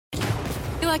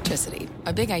Electricity,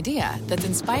 a big idea that's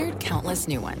inspired countless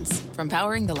new ones. From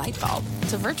powering the light bulb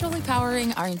to virtually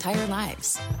powering our entire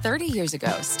lives. 30 years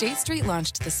ago, State Street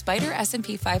launched the Spider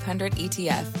S&P 500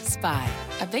 ETF, SPY.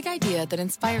 A big idea that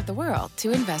inspired the world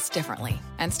to invest differently.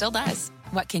 And still does.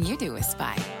 What can you do with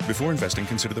SPY? Before investing,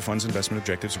 consider the fund's investment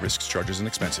objectives, risks, charges, and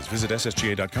expenses. Visit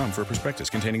ssga.com for a prospectus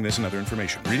containing this and other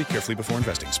information. Read it carefully before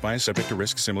investing. SPY is subject to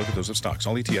risks similar to those of stocks.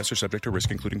 All ETFs are subject to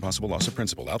risk, including possible loss of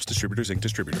principal. Alps Distributors, Inc.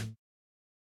 Distributor.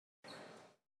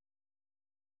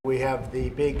 We have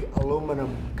the big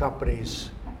aluminum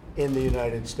companies in the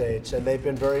United States, and they've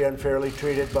been very unfairly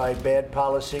treated by bad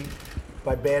policy,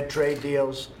 by bad trade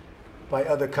deals, by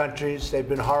other countries. They've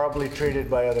been horribly treated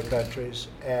by other countries,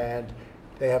 and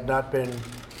they have not been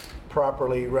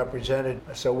properly represented.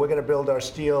 So we're going to build our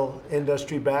steel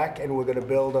industry back, and we're going to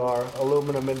build our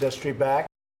aluminum industry back.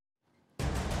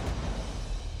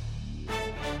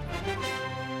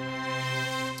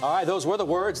 All right, those were the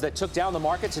words that took down the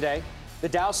market today. The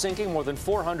Dow sinking more than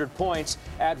 400 points.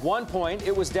 At one point,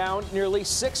 it was down nearly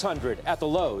 600 at the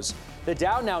lows. The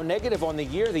Dow now negative on the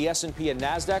year. The S&P and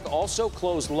NASDAQ also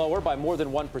closed lower by more than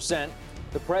 1%.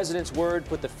 The president's word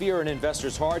put the fear in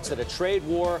investors' hearts that a trade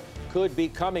war could be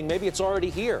coming. Maybe it's already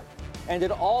here. And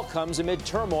it all comes amid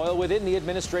turmoil within the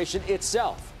administration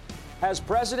itself. Has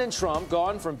President Trump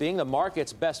gone from being the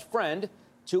market's best friend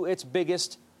to its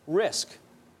biggest risk?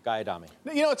 Guy Adami.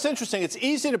 You know, it's interesting. It's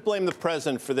easy to blame the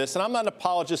president for this, and I'm not an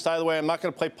apologist either way. I'm not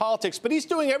going to play politics, but he's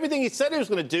doing everything he said he was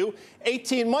going to do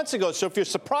 18 months ago. So if you're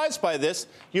surprised by this,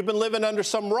 you've been living under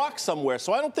some rock somewhere.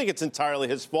 So I don't think it's entirely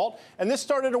his fault. And this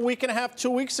started a week and a half,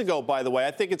 2 weeks ago, by the way.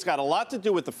 I think it's got a lot to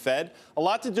do with the Fed, a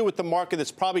lot to do with the market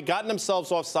that's probably gotten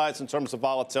themselves off sides in terms of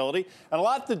volatility, and a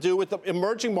lot to do with the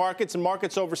emerging markets and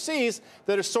markets overseas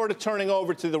that are sort of turning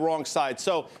over to the wrong side.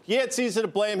 So, yeah, it's easy to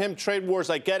blame him. Trade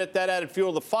wars, I get it. That added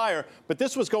fuel to the fire. But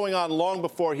this was going on long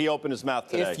before he opened his mouth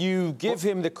today. If you give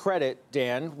him the credit,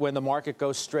 Dan, when the market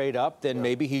goes straight up, then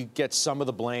maybe he gets some of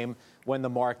the blame when the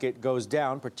market goes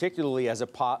down, particularly as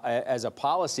a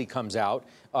policy comes out,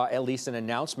 at least an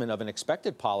announcement of an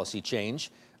expected policy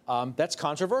change. That's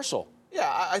controversial.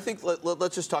 Yeah, I think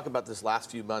let's just talk about this last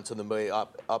few months on the way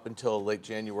up until late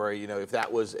January. You know, if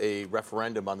that was a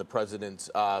referendum on the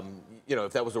president's,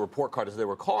 if that was a report card as they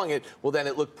were calling it, well, then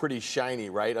it looked pretty shiny,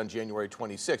 right, on January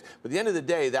 26th. But at the end of the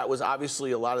day, that was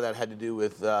obviously a lot of that had to do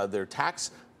with their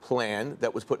tax plan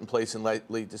that was put in place in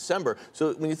late December.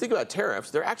 So when you think about tariffs,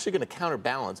 they're actually going to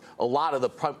counterbalance a lot of the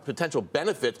potential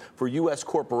benefits for U.S.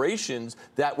 corporations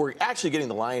that were actually getting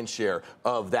the lion's share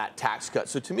of that tax cut.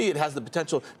 So to me, it has the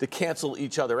potential to cancel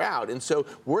each other out. And so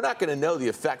we're not going to know the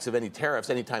effects of any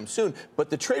tariffs anytime soon. But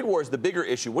the trade war is the bigger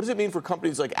issue. What does it mean for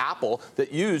companies like Apple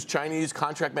that use Chinese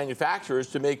contract manufacturers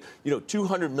to make,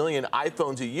 200 million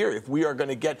iPhones a year? If we are going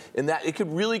to get in that, it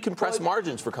could really compress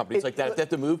margins for companies like that if they have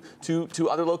to move to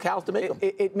other locales to make them.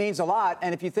 It means a lot.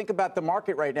 And if you think about the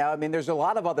market right now, I mean, there's a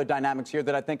lot of other dynamics here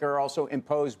that I think are also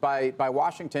imposed by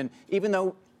Washington, even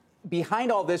though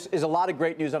behind all this is a lot of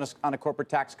great news on a corporate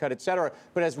tax cut, et cetera.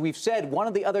 But as we've said, one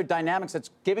of the other dynamics that's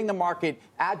giving the market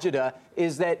agita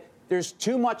is that there's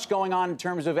too much going on in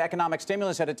terms of economic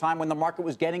stimulus at a time when the market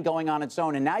was getting going on its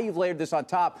own. And now you've layered this on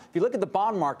top. If you look at the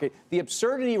bond market, the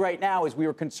absurdity right now is we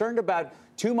were concerned about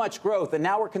too much growth, and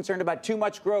now we're concerned about too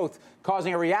much growth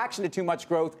causing a reaction to too much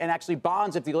growth, and actually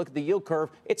bonds, if you look at the yield curve,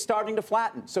 it's starting to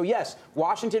flatten. So, yes,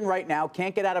 Washington right now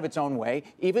can't get out of its own way,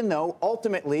 even though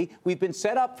ultimately we've been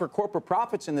set up for corporate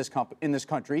profits in this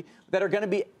country that are going to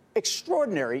be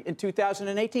extraordinary in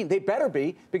 2018. They better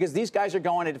be, because these guys are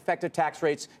going at effective tax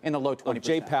rates in the low 20%.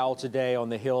 Jay Powell today on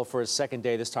the Hill for his second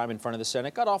day, this time in front of the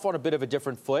Senate, got off on a bit of a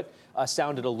different foot,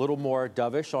 sounded a little more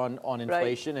dovish on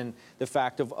inflation and the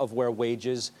fact of where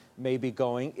wages may be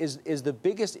going. Is the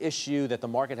biggest issue that the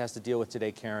market has to deal with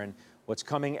today, Karen, what's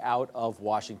coming out of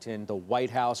Washington, the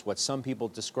White House, what some people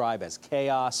describe as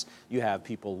chaos? You have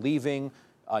people leaving,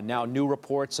 now new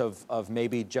reports of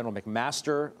maybe General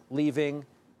McMaster leaving.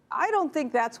 I don't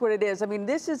think that's what it is. I mean,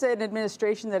 this is an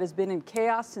administration that has been in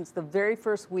chaos since the very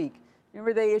first week.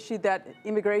 Remember, they issued that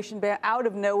immigration ban out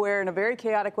of nowhere in a very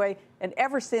chaotic way. And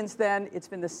ever since then, it's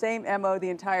been the same MO the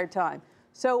entire time.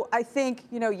 So I think,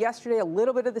 yesterday, a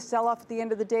little bit of the sell-off at the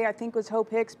end of the day, I think, was Hope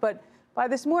Hicks. But by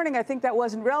this morning, I think that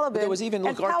wasn't relevant. There was even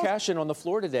Art Cashin on the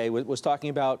floor today was talking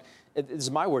about, this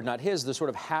is my word, not his, the sort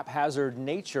of haphazard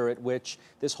nature at which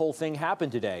this whole thing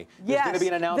happened today. There's going to be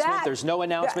an announcement. There's no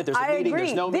announcement. There's a meeting.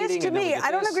 There's no meeting. This, to me,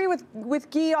 I don't agree with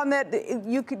Guy on that.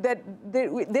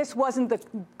 This wasn't the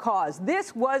cause.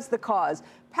 This was the cause.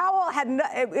 Powell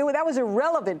that was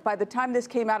irrelevant by the time this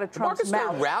came out of Trump's mouth. The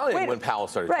market started rallying when Powell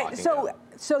started talking. Right.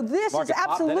 So this is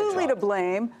absolutely to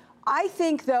blame. I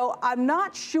think, though, I'm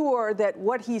not sure that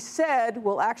what he said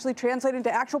will actually translate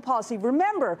into actual policy.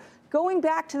 Remember, going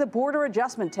back to the border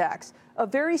adjustment tax, a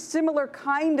very similar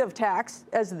kind of tax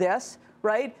as this,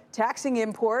 right? Taxing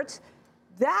imports.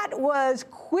 That was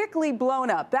quickly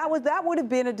blown up. That would have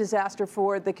been a disaster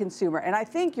for the consumer. And I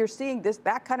think you're seeing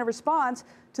that kind of response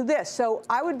to this. So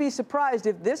I would be surprised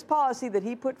if this policy that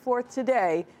he put forth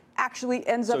today actually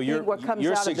ends up being what comes out of it.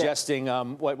 You're suggesting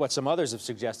what some others have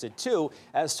suggested, too,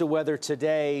 as to whether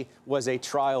today was a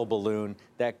trial balloon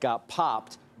that got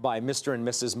popped by Mr. and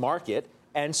Mrs. Market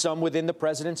and some within the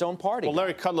president's own party. Well,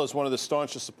 Larry Kudlow is one of the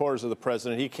staunchest supporters of the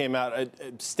president. He came out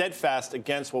steadfast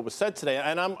against what was said today.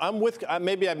 And I'm with,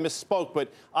 maybe I misspoke, but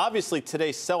obviously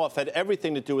today's sell-off had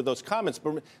everything to do with those comments.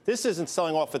 But this isn't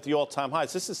selling off at the all-time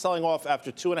highs. This is selling off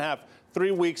after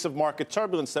 2.5-3 weeks of market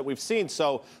turbulence that we've seen.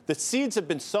 So the seeds have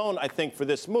been sown, I think, for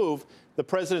this move. The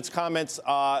president's comments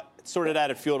sort of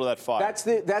added fuel to that fire. That's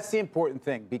the important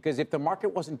thing, because if the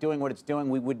market wasn't doing what it's doing,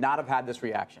 we would not have had this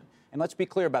reaction. And let's be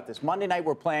clear about this. Monday night,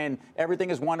 we're playing Everything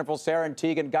is Wonderful, Sarah and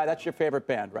Tegan. Guy, that's your favorite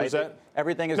band, right? Is that?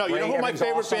 Everything is no, great. You know who my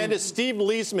favorite awesome. band is? Steve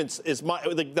Leisman's is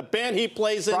the band he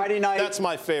plays in. Friday night. That's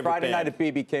my favorite Friday band. night at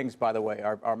BB King's, by the way,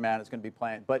 our man is going to be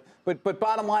playing. But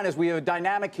bottom line is we have a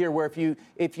dynamic here where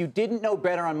if you didn't know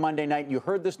better on Monday night and you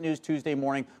heard this news Tuesday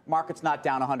morning, market's not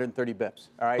down 130 bips.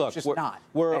 All right, Look, it's just not.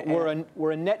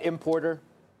 We're a net importer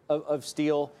of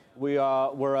steel.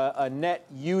 We're a net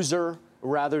user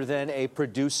rather than a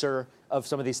producer of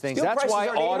some of these things. Steel That's why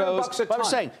autos. But I'm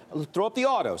saying, throw up the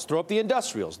autos, throw up the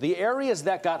industrials. The areas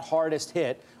that got hardest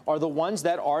hit are the ones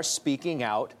that are speaking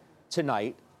out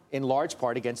tonight, in large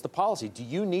part against the policy. Do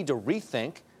you need to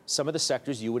rethink some of the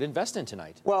sectors you would invest in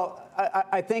tonight? Well,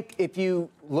 I think if you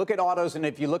look at autos and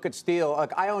if you look at steel,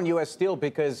 like I own U.S. Steel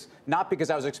not because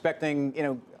I was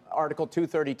expecting, Article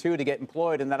 232 to get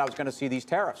employed and that I was going to see these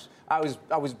tariffs. I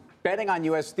was betting on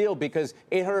U.S. Steel because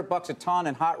 $800 a ton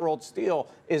in hot rolled steel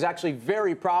is actually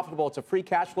very profitable. It's a free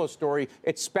cash flow story.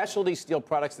 It's specialty steel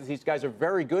products that these guys are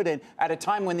very good in at a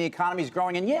time when the economy is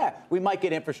growing. And yeah, we might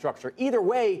get infrastructure. Either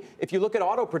way, if you look at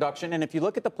auto production and if you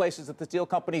look at the places that the steel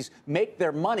companies make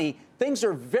their money, things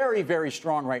are very, very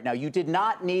strong right now. You did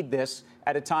not need this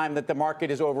at a time that the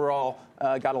market is overall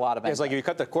got a lot of. It's like you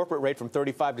cut the corporate rate from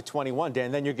 35 to 21, Dan,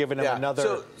 and then you're giving them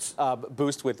another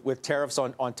boost with tariffs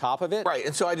on top of it. Right,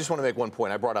 and so I just want to make one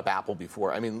point. I brought up Apple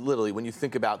before. I mean, literally, when you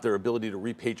think about their ability to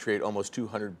repatriate almost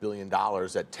 $200 billion at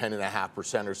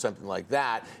 10.5% or something like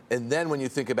that, and then when you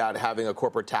think about having a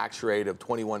corporate tax rate of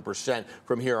 21%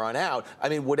 from here on out, I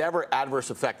mean, whatever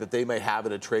adverse effect that they may have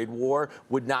in a trade war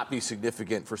would not be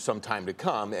significant for some time to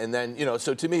come. And then,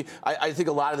 so to me, I think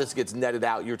a lot of this gets netted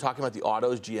out. You're talking about the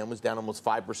autos. GM was down almost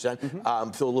 5%.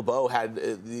 Mm-hmm. Phil LeBeau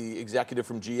had the executive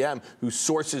from GM who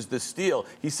sources the steel.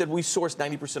 He said, we source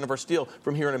 90% of our steel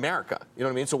from here in America. You know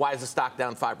what I mean? So why is the stock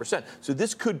down 5%? So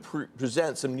this could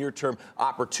present some near-term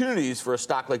opportunities for a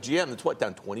stock like GM that's,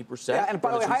 down 20%? Yeah, and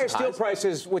by the way, higher steel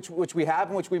prices, which we have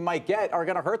and which we might get, are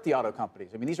going to hurt the auto companies.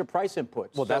 I mean, these are price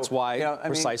inputs. Well, that's why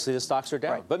precisely the stocks are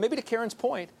down. Right. But maybe to Karen's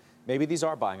point, maybe these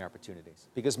are buying opportunities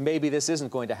because maybe this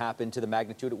isn't going to happen to the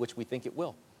magnitude at which we think it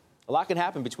will. A lot can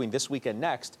happen between this week and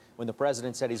next when the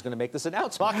president said he's going to make this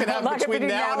announcement. A lot can happen between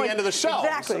now and the end of the show.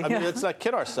 Exactly. I mean, let's not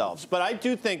kid ourselves. But I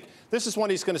do think this is one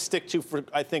he's going to stick to for,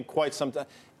 I think, quite some time.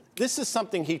 This is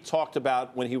something he talked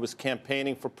about when he was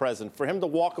campaigning for president. For him to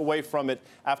walk away from it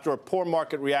after a poor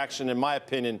market reaction, in my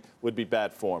opinion, would be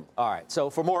bad form. All right. So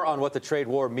for more on what the trade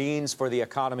war means for the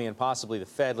economy and possibly the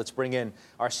Fed, let's bring in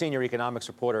our senior economics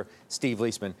reporter, Steve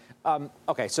Leisman.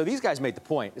 Okay, so these guys made the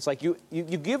point. It's like you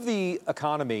give the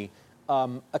economy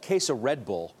a case of Red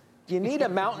Bull. Do you need a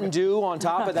Mountain Dew on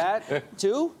top of that,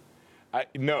 too?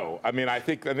 No, I mean, I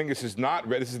think this is not.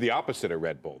 This is the opposite of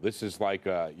Red Bull. This is like,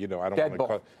 I don't want to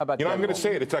call it. How about I'm going to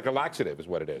say it. It's like a laxative, is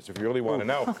what it is. If you really want to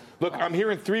know, look, I'm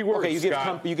hearing three words. Okay,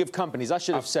 Scott. you give companies. I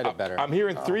should have said it better. I'm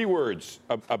hearing three words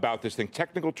about this thing.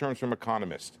 Technical terms from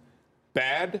economists: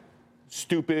 bad,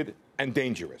 stupid, and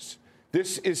dangerous.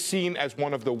 This is seen as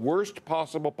one of the worst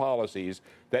possible policies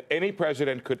that any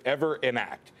president could ever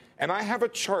enact. And I have a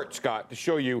chart, Scott, to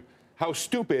show you how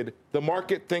stupid the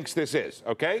market thinks this is.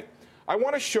 Okay. I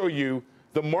want to show you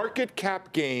the market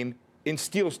cap gain in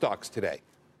steel stocks today.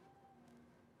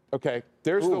 Okay,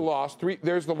 there's the loss.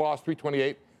 There's the loss,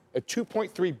 328. At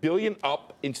 2.3 billion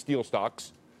up in steel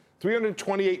stocks,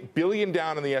 328 billion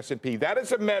down in the S&P. That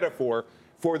is a metaphor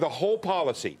for the whole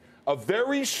policy. A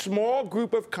very small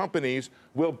group of companies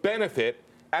will benefit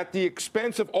at the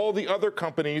expense of all the other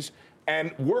companies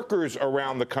and workers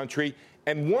around the country.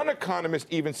 And one economist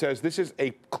even says this is a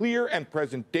clear and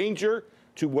present danger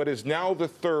to what is now the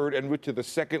third and to the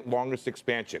second longest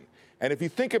expansion. And if you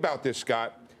think about this,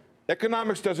 Scott,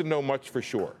 economics doesn't know much for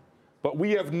sure. But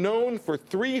we have known for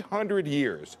 300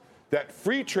 years that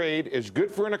free trade is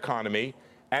good for an economy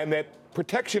and that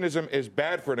protectionism is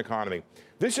bad for an economy.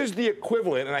 This is the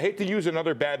equivalent, and I hate to use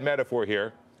another bad metaphor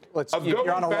here,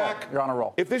 You're on a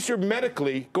roll. If this were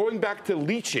medically, going back to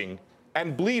leeching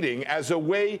and bleeding as a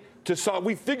way to solve,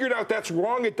 we figured out that's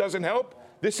wrong, it doesn't help.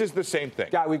 This is the same thing.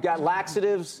 We've got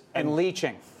laxatives and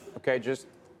leeching. Okay, just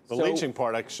the leeching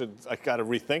part, I got to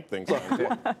rethink things.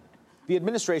 The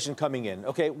administration coming in,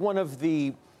 okay, one of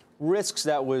the risks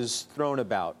that was thrown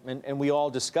about, and we all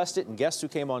discussed it, and guests who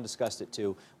came on discussed it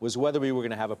too, was whether we were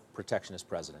going to have a protectionist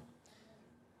president.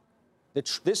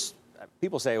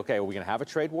 People say, okay, are we going to have a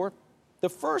trade war? The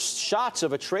first shots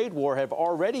of a trade war have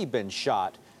already been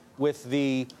shot with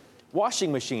the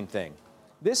washing machine thing.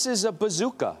 This is a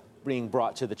bazooka being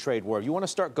brought to the trade war. If you want to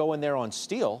start going there on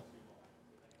steel,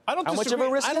 how much of a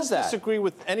risk is that? I don't disagree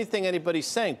with anything anybody's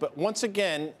saying, but once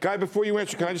again... Guy, before you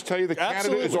answer, can I just tell you that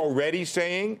Canada is already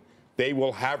saying they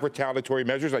will have retaliatory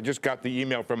measures? I just got the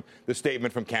email from the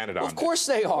statement from Canada. Well, of course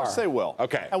they are. Of course they will.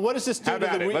 Okay. And what does this do to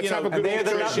the... Let's have a good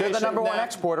they're the number one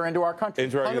exporter into our country.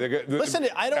 Listen,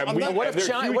 what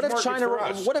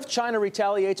if China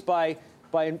retaliates by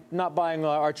not buying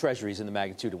our treasuries in the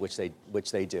magnitude of which they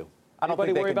do?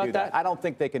 Anybody worry about that? I don't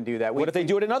think they can do that. What if they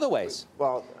do it in other ways?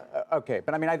 Well, okay.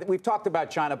 But, I mean, we've talked about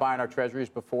China buying our treasuries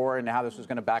before and how this was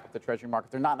going to back up the treasury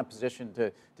market. They're not in a position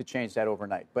to change that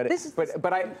overnight. But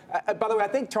by the way, I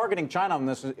think targeting China on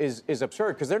this is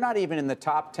absurd because they're not even in the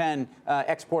top 10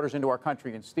 exporters into our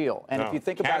country in steel. And if you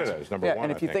think about Canada is number one,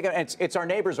 and if you think it's our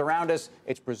neighbors around us,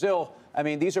 it's Brazil. I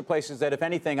mean, these are places that, if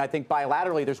anything, I think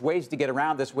bilaterally there's ways to get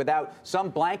around this without some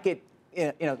blanket.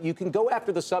 You can go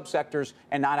after the subsectors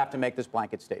and not have to make this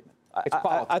blanket statement. It's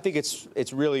politics. I think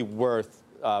it's really worth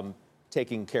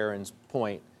taking Karen's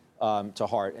point to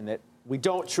heart, and that we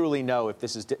don't truly know if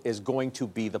this is going to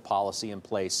be the policy in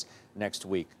place next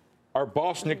week. Our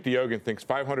boss, Nick Diogen, thinks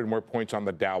 500 more points on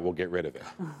the Dow will get rid of it.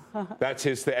 That's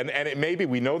his thing. And it may be,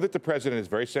 we know that the president is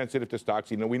very sensitive to stocks.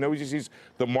 We know he sees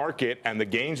the market and the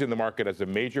gains in the market as a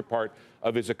major part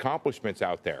of his accomplishments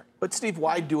out there. But, Steve,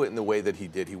 why do it in the way that he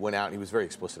did? He went out and he was very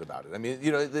explicit about it. I mean,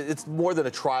 it's more than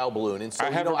a trial balloon. And so, I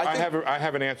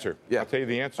have an answer. Yeah. I'll tell you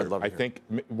the answer. I think,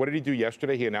 what did he do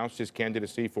yesterday? He announced his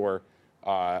candidacy for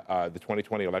the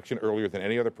 2020 election earlier than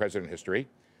any other president in history.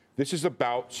 This is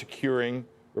about securing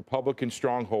Republican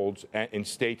strongholds in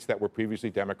states that were previously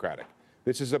Democratic.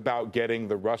 This is about getting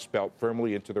the Rust Belt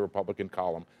firmly into the Republican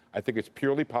column. I think it's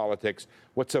purely politics.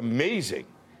 What's amazing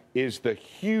is the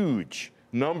huge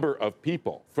number of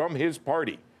people from his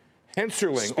party.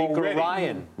 Hensarling Speaker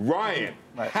already. Ryan,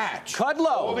 Hatch.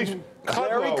 Kudlow.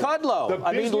 Larry Kudlow.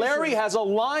 I mean, Larry has a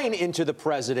line into the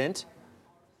president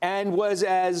and was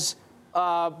as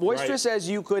boisterous as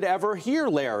you could ever hear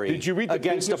Larry. Did you read the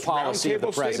against a policy of the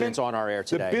president's on our air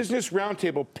today? The Business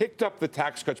Roundtable picked up the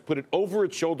tax cuts, put it over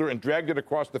its shoulder, and dragged it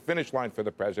across the finish line for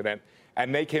the president.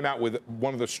 And they came out with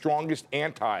one of the strongest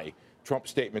anti-Trump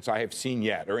statements I have seen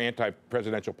yet, or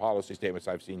anti-presidential policy statements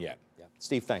I've seen yet. Yeah.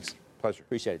 Steve, thanks. Pleasure.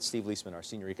 Appreciate it. Steve Leisman, our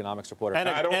senior economics reporter.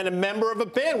 And a member of a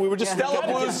band. We were just Stella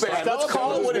Blues Band. Let's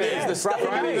call it what it is. The Stella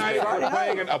Friday Blues night, Band. we're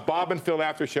playing a Bob and Phil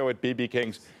after show at BB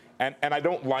King's. And I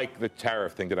don't like the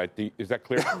tariff thing. Is that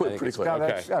clear? Pretty clear.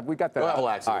 Okay. We got that. We'll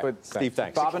relax. All right. Steve,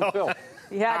 thanks. Bob and Phil.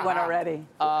 He had one already.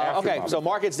 Okay, so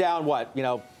market's down,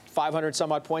 500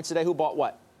 some odd points today? Who bought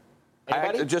what?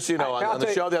 Just so you know, on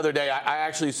the show the other day, I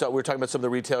actually saw, we were talking about some of the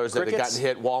retailers that had gotten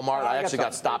hit. Walmart, I actually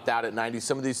got stopped out at 90.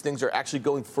 Some of these things are actually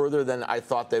going further than I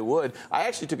thought they would. I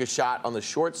actually took a shot on the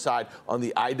short side on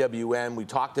the IWM. We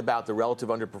talked about the relative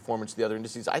underperformance of the other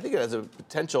indices. I think it has a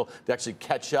potential to actually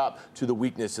catch up to the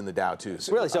weakness in the Dow, too.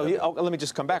 Really? So let me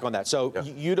just come back on that. So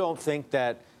you don't think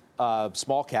that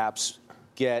small caps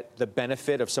get the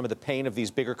benefit of some of the pain of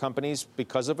these bigger companies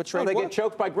because of a trade war? They get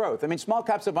choked by growth. I mean, small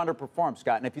caps have underperformed,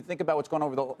 Scott. And if you think about what's going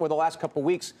on over the last couple of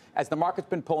weeks, as the market's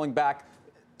been pulling back,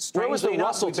 where was the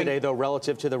Russell today, though,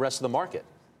 relative to the rest of the market?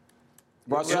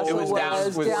 Russell it was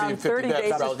down 30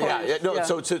 basis points.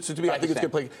 So to me, I think it's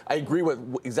good play. I agree with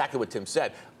exactly what Tim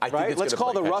said. I think it's Let's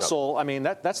call the Russell. I mean,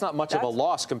 that's not much of a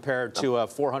loss compared to a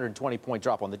 420-point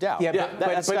drop on the Dow.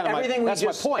 That's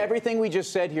my point. Everything we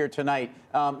just said here tonight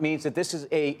means that this is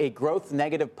a growth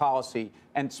negative policy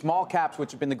And small caps,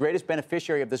 which have been the greatest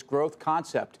beneficiary of this growth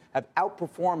concept, have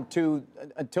outperformed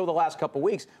until the last couple of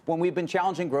weeks when we've been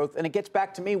challenging growth. And it gets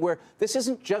back to me where this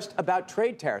isn't just about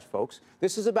trade tariffs, folks.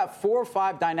 This is about 4 or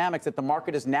 5 dynamics that the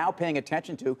market is now paying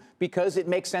attention to because it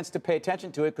makes sense to pay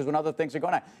attention to it because when other things are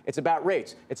going on. It's about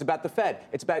rates. It's about the Fed.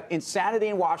 It's about insanity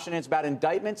in Washington. It's about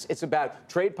indictments. It's about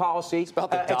trade policy. It's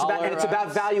about the dollar. and it's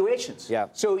about valuations. Yeah.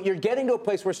 So you're getting to a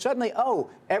place where suddenly,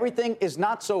 everything is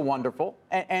not so wonderful.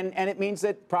 And it means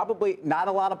that probably not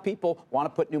a lot of people want to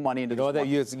put new money into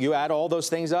this. You add all those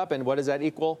things up, and what does that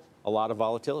equal? A lot of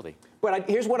volatility. But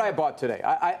here's what I bought today.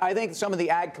 I think some of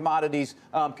the ag commodities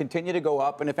continue to go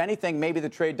up, and if anything, maybe the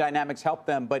trade dynamics help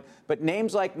them. But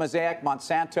names like Mosaic,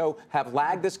 Monsanto have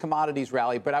lagged this commodities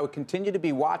rally. But I would continue to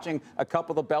be watching a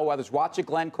couple of the bellwethers. Watch the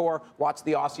Glencore, watch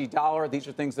the Aussie dollar. These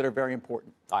are things that are very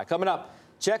important. All right, coming up,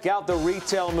 check out the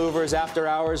retail movers after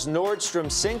hours.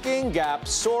 Nordstrom sinking, Gap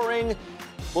soaring.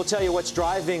 We'll tell you what's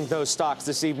driving those stocks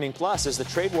this evening. Plus, as the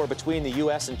trade war between the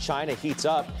U.S. and China heats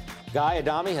up, Guy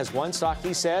Adami has one stock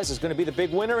he says is going to be the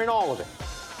big winner in all of it.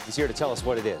 He's here to tell us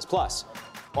what it is. Plus,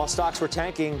 while stocks were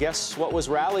tanking, guess what was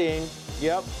rallying?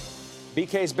 Yep,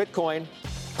 BK's Bitcoin.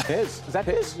 Is that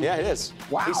his? Yeah, it is.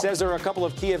 Wow. He says there are a couple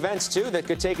of key events, too, that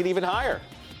could take it even higher.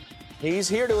 He's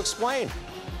here to explain.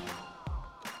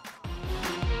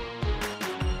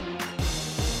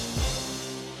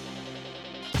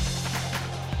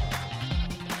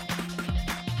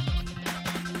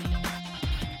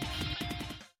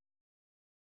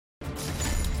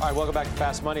 All right, welcome back to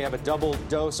Fast Money. I have a double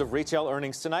dose of retail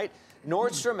earnings tonight.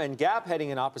 Nordstrom and Gap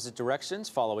heading in opposite directions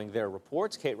following their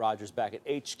reports. Kate Rogers back at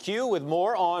HQ with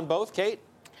more on both. Kate?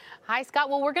 Hi, Scott.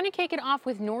 Well, we're going to kick it off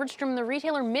with Nordstrom. The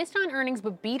retailer missed on earnings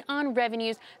but beat on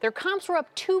revenues. Their comps were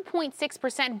up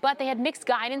 2.6%, but they had mixed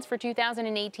guidance for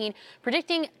 2018,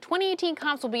 predicting 2018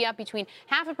 comps will be up between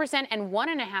 0.5% and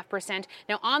 1.5%.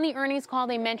 Now, on the earnings call,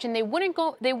 they mentioned they wouldn't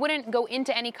go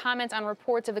into any comments on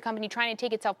reports of the company trying to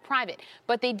take itself private,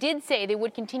 but they did say they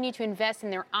would continue to invest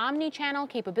in their omni-channel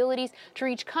capabilities to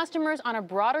reach customers on a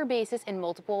broader basis in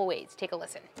multiple ways. Take a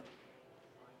listen.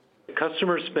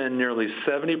 Customers spend nearly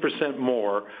 70%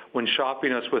 more when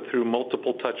shopping us through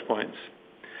multiple touch points.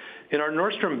 In our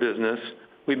Nordstrom business,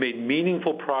 we made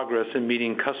meaningful progress in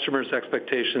meeting customers'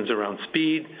 expectations around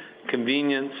speed,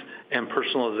 convenience, and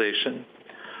personalization.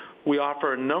 We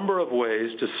offer a number of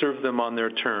ways to serve them on their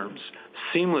terms,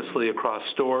 seamlessly across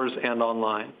stores and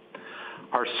online.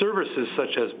 Our services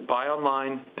such as buy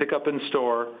online, pick up in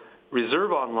store,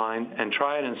 reserve online, and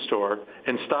try it in store,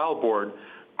 and Style Board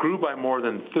grew by more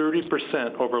than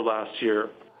 30% over last year.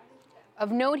 Of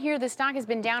note here, the stock has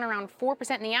been down around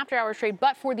 4% in the after-hours trade,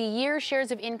 but for the year, shares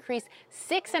have increased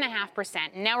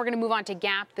 6.5%. Now we're going to move on to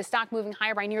Gap. The stock moving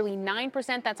higher by nearly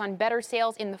 9%. That's on better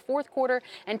sales in the fourth quarter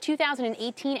and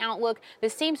 2018 outlook. The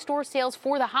same-store sales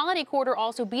for the holiday quarter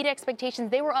also beat expectations.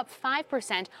 They were up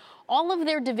 5%. All of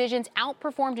their divisions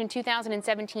outperformed in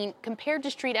 2017 compared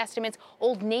to street estimates.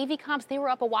 Old Navy comps, they were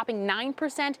up a whopping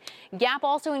 9%. Gap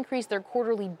also increased their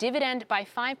quarterly dividend by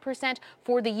 5%.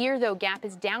 For the year, though, Gap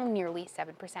is down nearly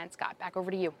 7%. Scott, back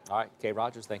over to you. All right, Kate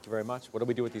Rogers, thank you very much. What do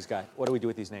we do with these guys? What do we do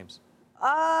with these names?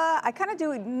 I kind of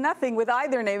do nothing with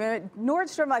either name.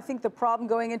 Nordstrom, I think the problem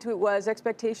going into it was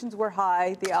expectations were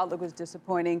high. The outlook was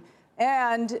disappointing.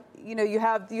 And, you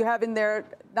have in there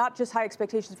not just high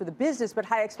expectations for the business, but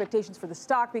high expectations for the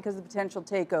stock because of the potential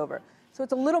takeover. So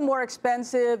it's a little more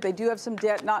expensive. They do have some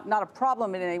debt, not a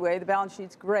problem in any way. The balance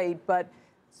sheet's great, but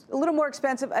it's a little more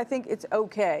expensive. I think it's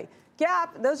okay.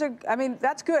 Gap,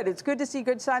 that's good. It's good to see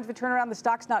good signs of a turnaround. The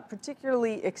stock's not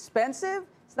particularly expensive.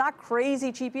 It's not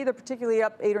crazy cheap either, particularly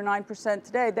up 8 or 9%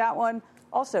 today. That one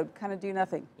also kind of do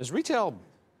nothing. Is retail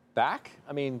back?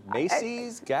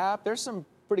 Macy's, Gap, there's some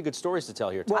pretty good stories to tell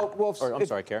here. I'm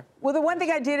sorry, Karen. Well, the one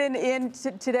thing I did in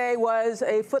today was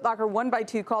a Foot Locker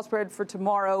 1x2 call spread for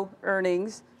tomorrow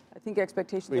earnings. I think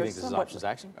expectations are somewhat. What do you think this is options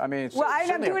action? I'm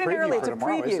doing it early. It's a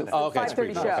preview. Oh, okay.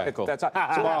 5:30 show. Okay, cool. That's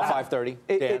tomorrow, 5:30.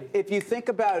 If you think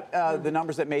about the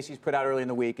numbers that Macy's put out early in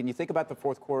the week, and you think about the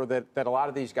fourth quarter that a lot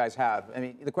of these guys have,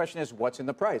 the question is, what's in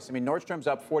the price? Nordstrom's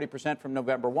up 40% from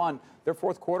November 1. Their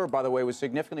fourth quarter, by the way, was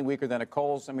significantly weaker than a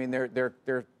Kohl's.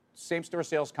 Their same-store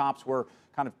sales comps were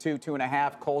kind of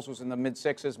 2.5. Kohl's was in the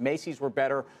mid-6s. Macy's were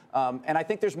better. And I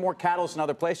think there's more catalysts in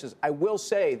other places. I will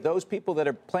say those people that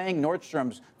are playing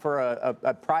Nordstrom's for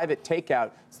a private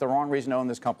takeout, it's the wrong reason to own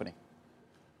this company.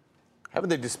 Haven't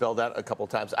they dispelled that a couple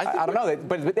times? I don't know,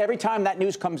 but every time that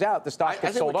news comes out, the stock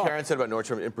gets sold off. I think what Karen said about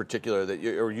Nordstrom in particular,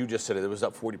 or you just said it was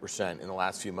up 40% in the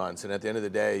last few months. And at the end of the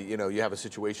day, you have a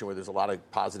situation where there's a lot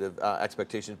of positive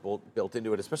expectations built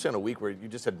into it, especially on a week where you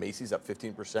just had Macy's up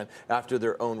 15% after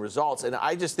their own results. And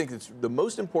I just think it's the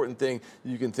most important thing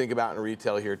you can think about in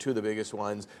retail here, two of the biggest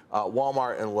ones,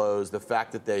 Walmart and Lowe's, the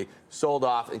fact that they sold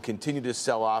off and continue to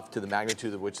sell off to the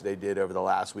magnitude of which they did over the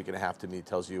last week and a half, to me,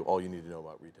 tells you all you need to know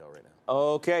about retail right now.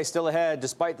 Okay, still ahead.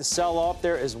 Despite the sell-off,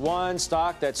 there is one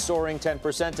stock that's soaring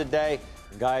 10% today.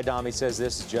 Guy Adami says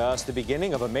this is just the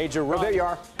beginning of a major run. Oh, there you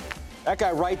are. That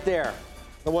guy right there,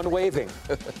 the one waving.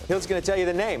 He's going to tell you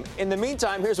the name. In the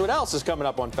meantime, here's what else is coming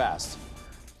up on Fast.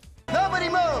 Nobody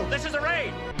move! This is a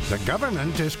raid! The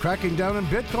government is cracking down on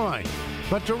Bitcoin.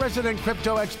 But to resident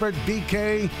crypto expert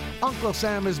BK, Uncle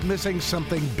Sam is missing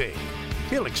something big.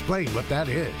 He'll explain what that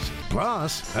is.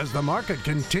 Plus, as the market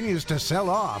continues to sell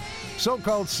off,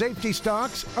 so-called safety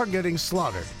stocks are getting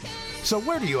slaughtered. So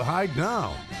where do you hide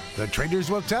now? The traders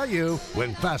will tell you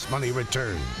when Fast Money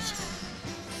returns.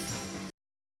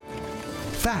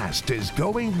 Fast is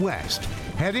going west,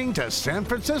 heading to San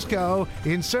Francisco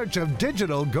in search of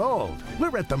digital gold.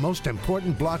 We're at the most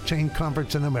important blockchain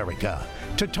conference in America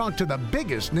to talk to the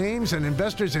biggest names and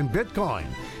investors in Bitcoin,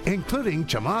 including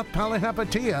Chamath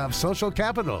Palihapitiya of Social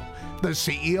Capital, the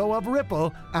CEO of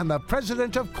Ripple, and the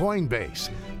president of Coinbase,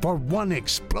 for one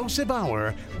explosive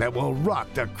hour that will rock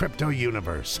the crypto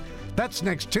universe. That's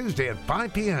next Tuesday at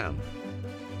 5 p.m.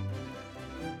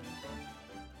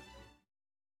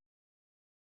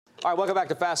 All right, welcome back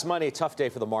to Fast Money. Tough day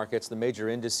for the markets. The major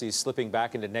indices slipping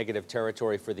back into negative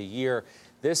territory for the year.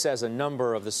 This as a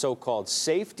number of the so-called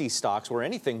safety stocks were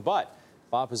anything but.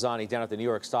 Bob Pisani down at the New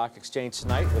York Stock Exchange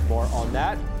tonight with more on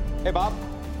that. Hey, Bob.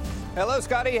 Hello,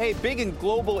 Scotty. Hey, big and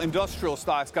global industrial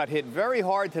stocks got hit very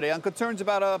hard today on concerns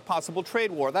about a possible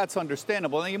trade war. That's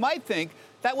understandable. And you might think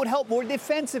that would help more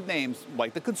defensive names,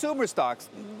 like the consumer stocks.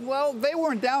 Well, they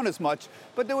weren't down as much,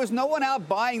 but there was no one out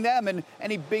buying them in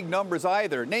any big numbers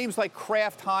either. Names like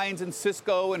Kraft Heinz and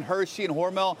Cisco and Hershey and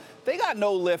Hormel, they got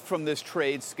no lift from this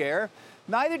trade scare.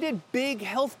 Neither did big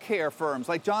healthcare firms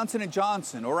like Johnson &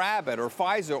 Johnson or Abbott or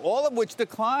Pfizer, all of which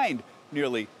declined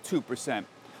nearly 2%.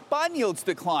 Bond yields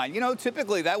declined.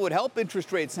 Typically that would help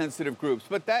interest rate sensitive groups,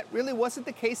 but that really wasn't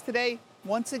the case today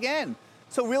once again.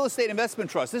 So real estate investment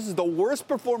trust, this is the worst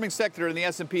performing sector in the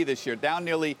S&P this year, down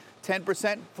nearly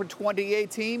 10% for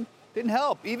 2018. Didn't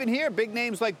help. Even here, big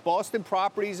names like Boston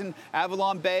Properties and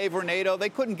Avalon Bay, Vornado, they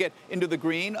couldn't get into the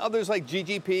green. Others like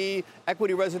GGP,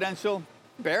 Equity Residential,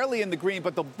 barely in the green,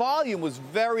 but the volume was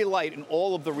very light in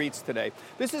all of the REITs today.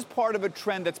 This is part of a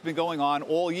trend that's been going on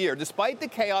all year. Despite the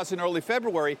chaos in early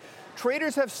February,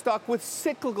 traders have stuck with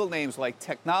cyclical names like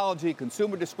technology,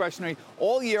 consumer discretionary,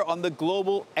 all year on the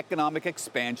global economic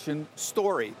expansion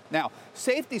story. Now,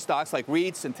 safety stocks like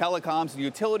REITs and telecoms and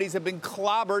utilities have been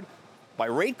clobbered by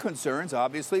rate concerns,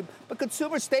 obviously, but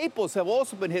consumer staples have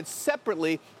also been hit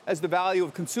separately as the value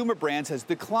of consumer brands has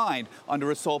declined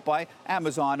under assault by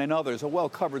Amazon and others. A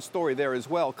well-covered story there as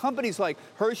well. Companies like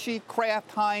Hershey, Kraft,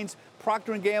 Heinz,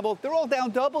 Procter & Gamble, they're all down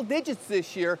double digits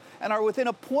this year and are within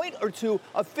a point or two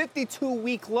of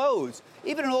 52-week lows.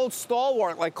 Even an old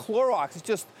stalwart like Clorox is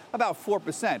just about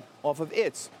 4% off of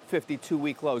its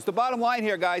 52-week lows. The bottom line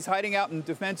here, guys, hiding out in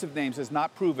defensive names has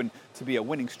not proven to be a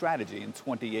winning strategy in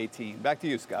 2018. Back to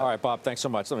you, Scott. All right, Bob, thanks so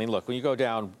much. I mean, look, when you go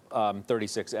down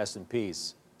 36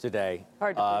 S&Ps today,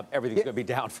 everything's going to be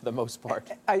down for the most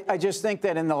part. I just think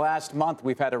that in the last month,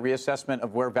 we've had a reassessment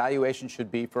of where valuation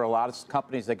should be for a lot of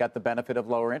companies that got the benefit of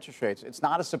lower interest rates. It's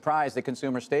not a surprise that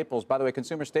consumer staples, by the way,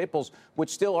 consumer staples,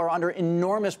 which still are under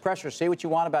enormous pressure, say what you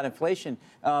want about inflation,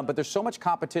 but there's so much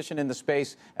competition in the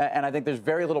space, and I think there's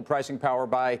very little pricing power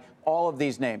by all of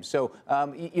these names. So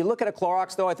you look at a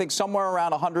Clorox, though, I think somewhere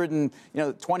around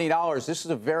 $120. This is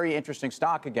a very interesting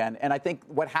stock again, and I think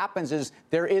what happens is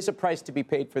there is a price to be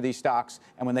paid for these stocks,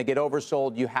 and when they get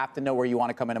oversold, you have to know where you want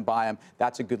to come in and buy them.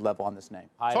 That's a good level on this name.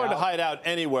 It's hard to hide out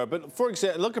anywhere, but for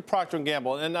example, look at Procter &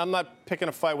 Gamble, and I'm not picking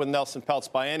a fight with Nelson Peltz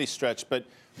by any stretch, but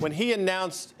when he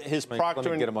announced his Procter &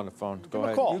 Let me get him on the phone. Go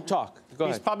ahead. Call. You talk. Go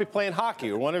ahead. He's probably playing hockey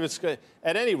or one of his.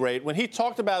 At any rate, when he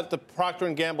talked about the Procter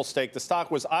 & Gamble stake, the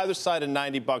stock was either side of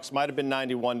 $90, might have been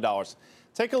 $91.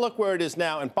 Take a look where it is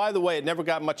now. And by the way, it never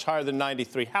got much higher than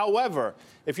 93. However,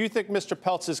 if you think Mr.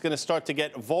 Peltz is going to start to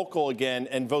get vocal again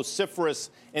and vociferous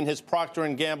in his Procter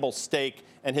 & Gamble stake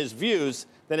and his views,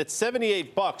 then at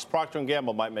 $78, Procter &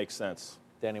 Gamble might make sense.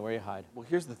 Danny, where you hide? Well,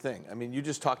 here's the thing. I mean, you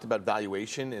just talked about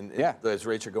valuation and as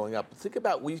rates are going up. Think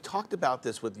about, we talked about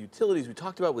this with utilities. We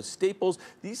talked about with staples.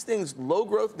 These things, low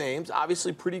growth names,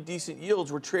 obviously pretty decent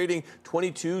yields. We're trading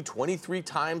 22, 23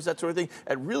 times, that sort of thing,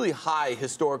 at really high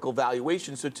historical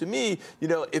valuations. So to me, you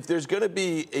know, if there's going to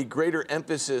be a greater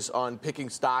emphasis on picking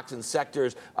stocks and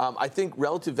sectors, I think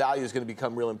relative value is going to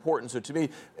become real important. So to me,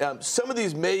 some of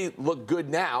these may look good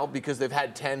now because they've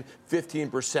had 10,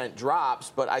 15%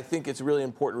 drops, but I think it's really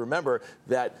important to remember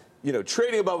that, you know,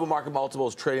 trading above a market multiple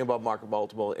is trading above market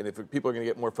multiple, and if people are going to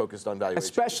get more focused on valuation.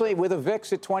 Especially with a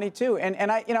VIX at 22.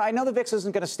 And I know the VIX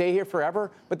isn't going to stay here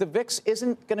forever, but the VIX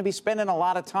isn't going to be spending a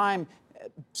lot of time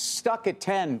stuck at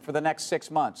 10 for the next 6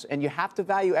 months, and you have to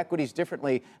value equities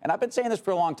differently. And I've been saying this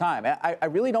for a long time. I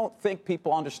really don't think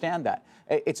people understand that.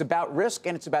 It's about risk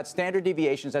and it's about standard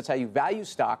deviations. That's how you value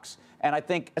stocks. And I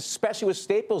think, especially with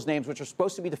staples names, which are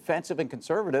supposed to be defensive and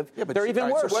conservative, they're even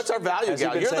worse. So what's our value,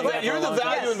 Gal? You're the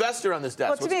value investor on this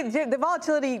desk. Well, to me, the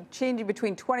volatility changing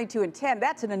between 22 and 10,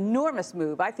 that's an enormous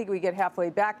move. I think we get halfway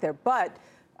back there. But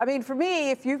I mean, for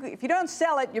me, if you don't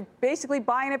sell it, you're basically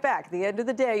buying it back. At the end of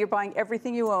the day, you're buying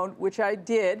everything you own, which I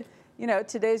did. You know,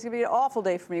 today's going to be an awful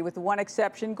day for me with the one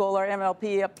exception, Golar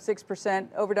MLP up 6%,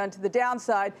 overdone to the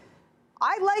downside.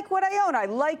 I like what I own. I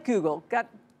like Google. Got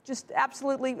just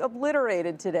absolutely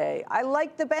obliterated today. I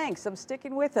like the banks. I'm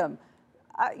sticking with them.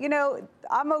 You know,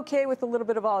 I'm okay with a little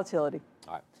bit of volatility.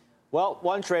 All right. Well,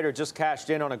 one trader just cashed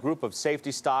in on a group of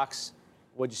safety stocks.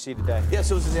 What'd you see today? Yeah,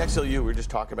 so it was in the XLU. We were just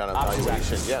talking about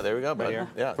valuation. Yeah, there we go. Right here.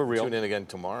 Yeah, for real. Tune in again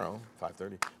tomorrow,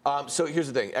 5:30. So here's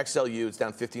the thing. XLU, it's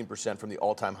down 15% from the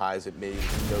all-time highs it made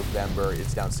in November.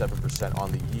 It's down 7%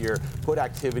 on the year. Put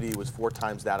activity was 4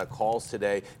 times that of calls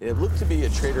today. And it looked to be a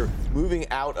trader moving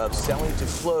out of selling to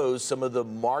close some of the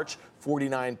March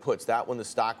 49 puts. That when the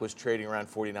stock was trading around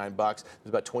 $49. There's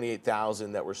about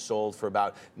 28,000 that were sold for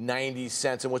about 90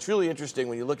 cents. And what's really interesting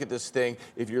when you look at this thing,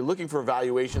 if you're looking for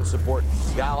valuation support,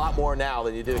 you got a lot more now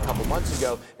than you did a couple months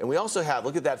ago. And we also have,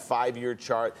 look at that 5-year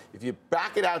chart. If you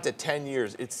back it out to 10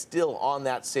 years, it's still on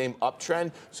that same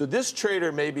uptrend. So this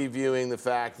trader may be viewing the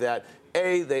fact that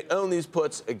they own these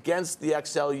puts against the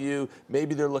XLU.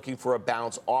 Maybe they're looking for a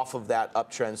bounce off of that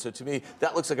uptrend. So to me,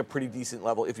 that looks like a pretty decent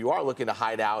level if you are looking to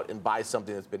hide out and buy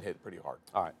something that's been hit pretty hard.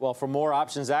 All right. Well, for more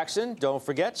options action, don't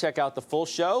forget, check out the full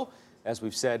show. As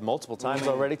we've said multiple times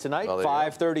already tonight,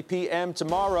 5:30 p.m.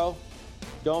 tomorrow.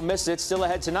 Don't miss it. Still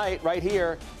ahead tonight, right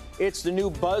here. It's the new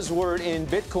buzzword in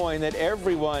Bitcoin that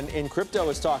everyone in crypto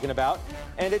is talking about,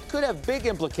 and it could have big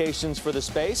implications for the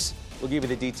space. We'll give you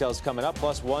the details coming up,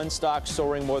 plus one stock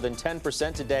soaring more than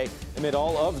 10% today amid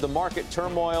all of the market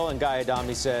turmoil. And Guy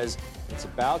Adami says it's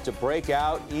about to break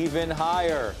out even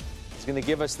higher. He's going to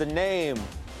give us the name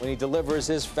when he delivers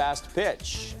his fast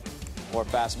pitch. More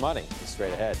fast money is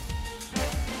straight ahead.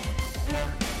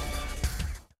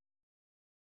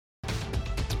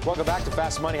 Welcome back to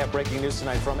Fast Money. I have breaking news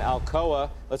tonight from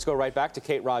Alcoa. Let's go right back to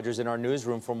Kate Rogers in our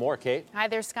newsroom for more. Kate. Hi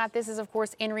there, Scott. This is, of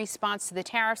course, in response to the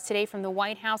tariffs today from the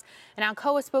White House. An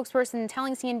Alcoa spokesperson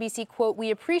telling CNBC, quote, "We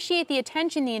appreciate the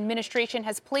attention the administration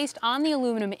has placed on the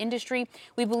aluminum industry.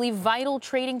 We believe vital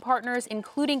trading partners,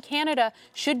 including Canada,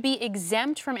 should be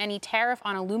exempt from any tariff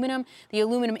on aluminum. The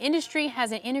aluminum industry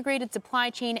has an integrated supply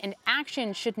chain, and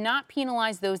action should not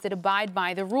penalize those that abide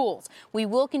by the rules. We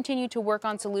will continue to work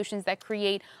on solutions that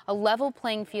create a level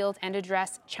playing field and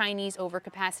address Chinese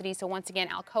overcapacity." So once again,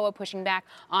 Alcoa pushing back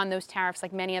on those tariffs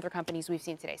like many other companies we've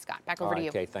seen today. Scott, back over to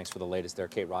you. Kate, thanks for the latest there.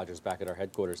 Kate Rogers back at our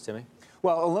headquarters. Timmy?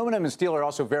 Well, aluminum and steel are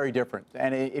also very different.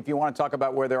 And if you want to talk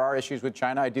about where there are issues with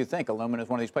China, I do think aluminum is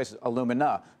one of these places,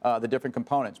 alumina, the different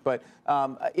components. But,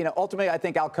 ultimately, I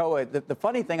think Alcoa, the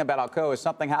funny thing about Alcoa is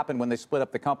something happened when they split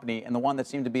up the company, and the one that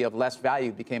seemed to be of less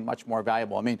value became much more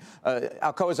valuable. I mean,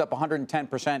 Alcoa is up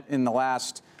 110% in the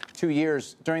last 2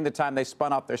 years during the time they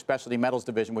spun off their specialty metals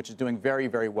division, which is doing very,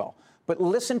 very well. But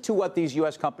listen to what these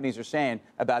U.S. companies are saying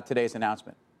about today's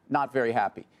announcement. Not very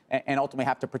happy, and ultimately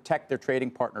have to protect their trading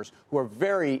partners who are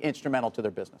very instrumental to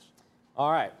their business.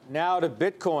 All right, now to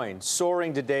Bitcoin,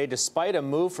 soaring today despite a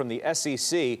move from the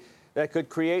SEC that could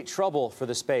create trouble for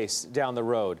the space down the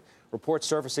road. Reports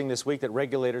surfacing this week that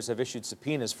regulators have issued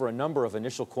subpoenas for a number of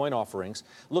initial coin offerings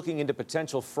looking into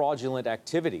potential fraudulent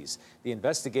activities. The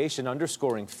investigation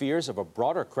underscoring fears of a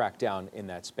broader crackdown in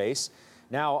that space.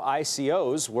 Now,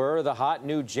 ICOs were the hot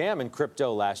new jam in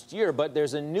crypto last year, but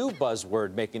there's a new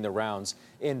buzzword making the rounds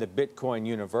in the Bitcoin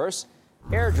universe: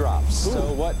 airdrops.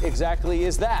 So what exactly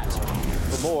is that?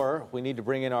 For more, we need to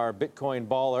bring in our Bitcoin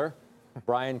baller,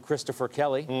 Brian Christopher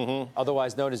Kelly,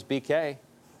 otherwise known as BK.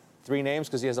 3 names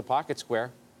because he has a pocket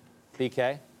square.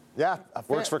 BK. Yeah.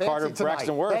 Works for Carter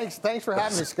Braxton Worth. Thanks for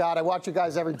having me, Scott. I watch you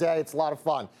guys every day. It's a lot of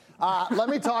fun. Let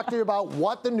me talk to you about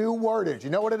what the new word is. You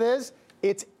know what it is?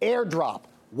 It's airdrop.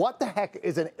 What the heck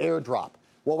is an airdrop?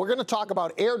 Well, we're going to talk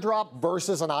about airdrop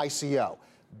versus an ICO.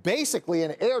 Basically,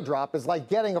 an airdrop is like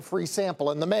getting a free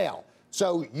sample in the mail.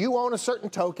 So you own a certain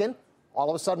token. All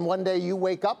of a sudden, one day you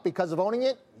wake up because of owning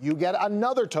it, you get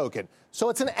another token. So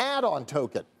it's an add-on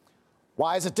token.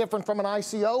 Why is it different from an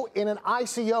ICO? In an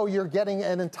ICO, you're getting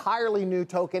an entirely new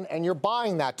token and you're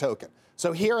buying that token.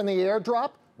 So here in the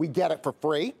airdrop, we get it for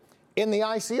free. In the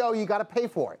ICO, you got to pay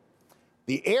for it.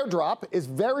 The airdrop is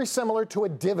very similar to a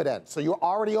dividend. So you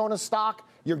already own a stock,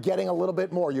 you're getting a little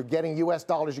bit more. You're getting US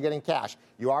dollars, you're getting cash.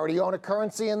 You already own a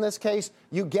currency in this case,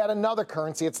 you get another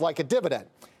currency. It's like a dividend.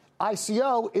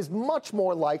 ICO is much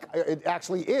more like, it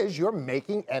actually is, you're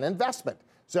making an investment.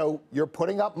 So you're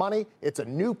putting up money. It's a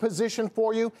new position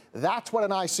for you. That's what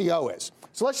an ICO is.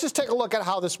 So let's just take a look at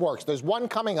how this works. There's one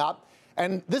coming up,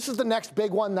 and this is the next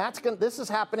big one. This is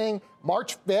happening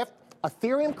March 5th.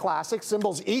 Ethereum Classic,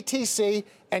 symbols ETC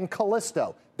and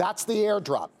Callisto. That's the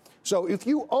airdrop. So if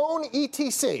you own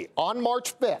ETC on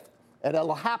March 5th, and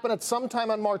it'll happen at some time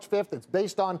on March 5th, it's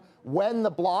based on when the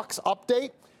blocks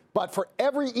update. But for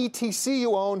every ETC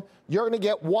you own, you're going to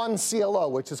get one CLO,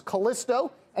 which is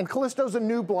Callisto. And Callisto's a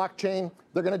new blockchain.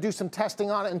 They're going to do some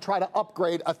testing on it and try to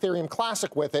upgrade Ethereum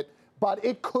Classic with it. But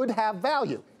it could have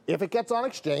value. If it gets on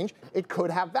exchange, it could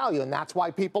have value. And that's why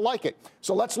people like it.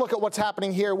 So let's look at what's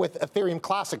happening here with Ethereum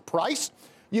Classic price.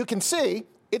 You can see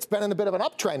it's been in a bit of an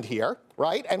uptrend here,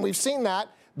 right? And we've seen that.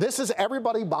 This is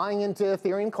everybody buying into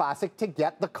Ethereum Classic to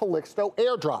get the Callisto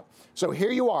airdrop. So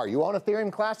here you are. You own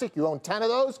Ethereum Classic. You own 10 of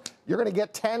those. You're going to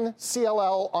get 10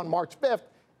 CLL on March 5th.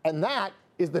 And that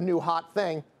is the new hot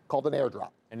thing called an airdrop.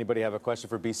 Anybody have a question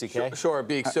for BCK? Sure,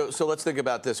 Beek. So let's think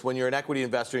about this. When you're an equity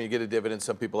investor and you get a dividend,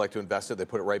 some people like to invest it. They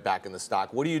put it right back in the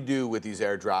stock. What do you do with these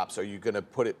airdrops? Are you going to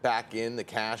put it back in, the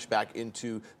cash back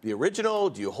into the original?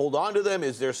 Do you hold on to them?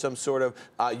 Is there some sort of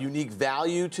unique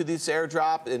value to this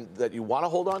airdrop and that you want to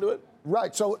hold on to it?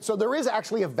 Right. So there is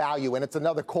actually a value, and it's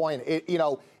another coin.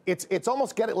 It's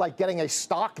almost like getting a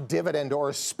stock dividend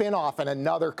or a spin-off in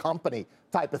another company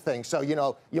type of thing. So,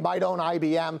 you might own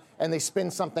IBM and they spin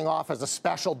something off as a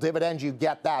special dividend, you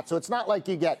get that. So it's not like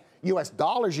you get US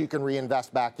dollars you can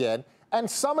reinvest back in. And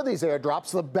some of these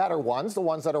airdrops, the better ones, the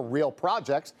ones that are real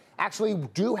projects, actually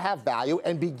do have value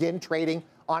and begin trading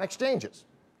on exchanges.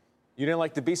 You didn't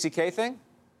like the BCK thing?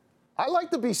 I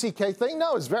like the BCK thing.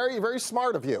 No, it's very, very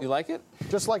smart of you. You like it?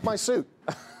 Just like my suit.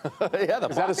 Yeah,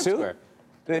 is that a suit? Square.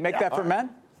 Do they make that for men?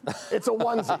 It's a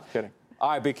onesie. Kidding. All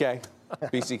right,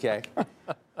 BCK.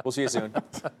 We'll see you soon.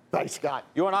 Thanks, Scott.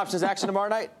 You on options action tomorrow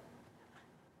night?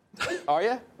 Are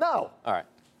you? No. All right.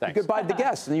 Thanks. You goodbye the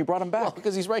guest, and then you brought him back. Well,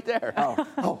 because he's right there.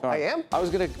 Oh, I am? I was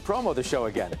going to promo the show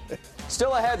again.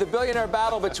 Still ahead, the billionaire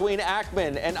battle between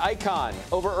Ackman and Icon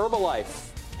over Herbalife.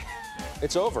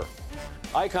 It's over.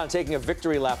 Icon taking a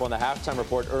victory lap on the halftime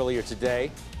report earlier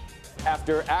today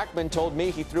after Ackman told me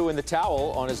he threw in the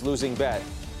towel on his losing bet.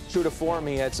 True to form,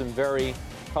 he had some very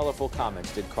colorful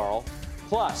comments, did Carl.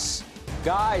 Plus,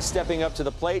 Guy stepping up to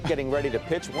the plate, getting ready to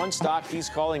pitch one stock he's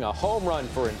calling a home run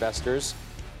for investors.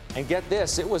 And get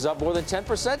this, it was up more than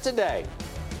 10% today.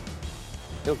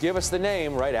 He'll give us the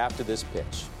name right after this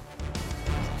pitch.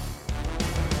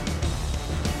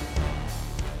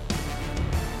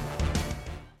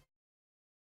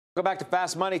 Go back to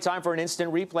Fast Money. Time for an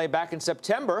instant replay. Back in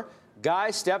September,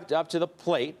 Guy stepped up to the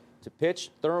plate to pitch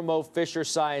Thermo Fisher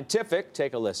Scientific.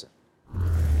 Take a listen.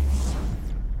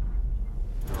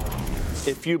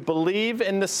 If you believe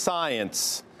in the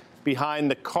science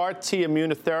behind the CAR T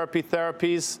immunotherapy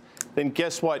therapies, then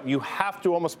guess what? You have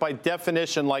to, almost by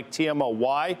definition, like TMO.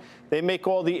 Why? They make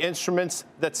all the instruments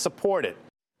that support it.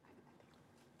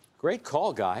 Great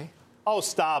call, Guy. Oh,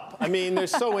 stop. I mean, they're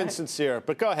so insincere,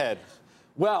 but go ahead.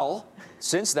 Well,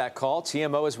 since that call,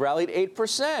 TMO has rallied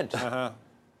 8%. Uh-huh.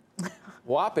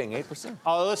 Whopping 8%.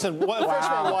 Oh, listen, first of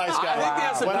all, wise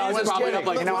guy. I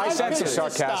think I sense some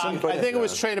sarcasm. I think it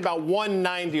was trading about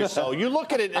 190 or so. You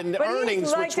look at it in but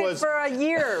earnings, which was for a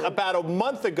year. About a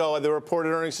month ago, the reported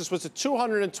earnings, this was a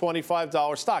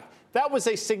 $225 stock. That was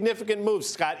a significant move,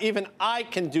 Scott. Even I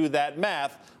can do that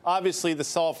math. Obviously, the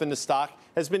sell-off in the stock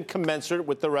has been commensurate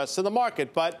with the rest of the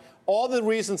market. But all the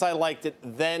reasons I liked it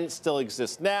then still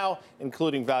exist now,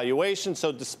 including valuation.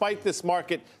 So despite this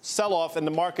market sell-off and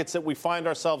the markets that we find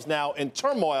ourselves now in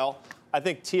turmoil, I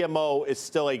think TMO is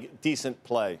still a decent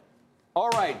play. All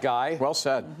right, Guy. Well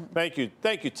said. Thank you.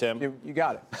 Thank you, Tim. You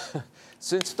got it.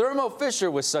 Since Thermo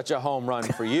Fisher was such a home run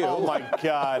for you. Oh, my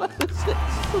God.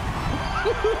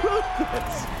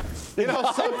 You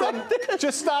know something?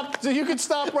 Just stop. You can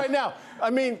stop right now. I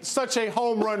mean, such a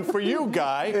home run for you,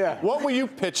 Guy. Yeah. What will you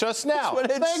pitch us now?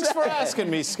 Thanks for asking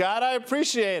me, Scott. I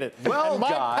appreciate it. Well, and my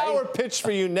Guy. power pitch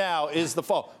for you now is the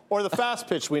following, or the fast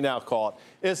pitch we now call it,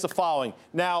 is the following.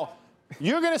 Now,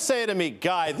 you're going to say to me,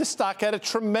 Guy, this stock had a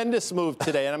tremendous move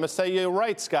today. And I'm going to say, you're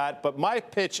right, Scott. But my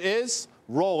pitch is,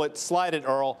 roll it, slide it,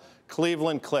 Earl,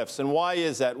 Cleveland Cliffs. And why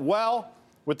is that? Well,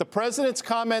 with the president's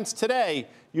comments today,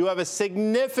 you have a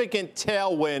significant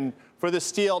tailwind for the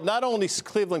steel, not only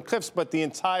Cleveland Cliffs, but the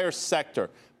entire sector.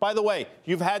 By the way,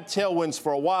 you've had tailwinds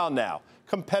for a while now.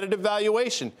 Competitive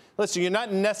valuation. Listen, you're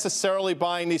not necessarily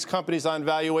buying these companies on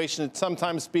valuation. It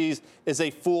sometimes is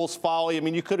a fool's folly. I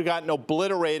mean, you could have gotten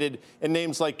obliterated in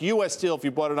names like U.S. Steel if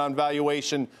you bought it on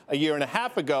valuation a year and a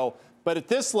half ago. But at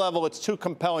this level, it's too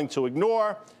compelling to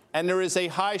ignore. And there is a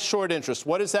high short interest.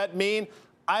 What does that mean?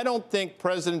 I don't think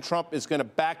President Trump is going to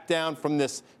back down from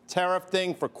this tariff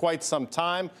thing for quite some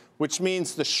time, which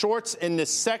means the shorts in this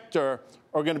sector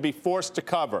are going to be forced to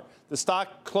cover. The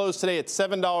stock closed today at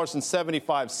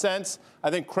 $7.75. I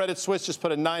think Credit Suisse just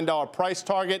put a $9 price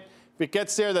target. If it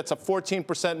gets there, that's a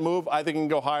 14% move. I think it can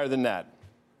go higher than that.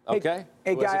 Okay.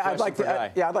 Hey, Guy, I'd like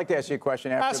to ask you a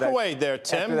question after Ask away there,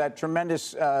 Tim. After that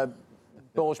tremendous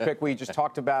bullish pick we just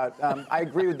talked about. I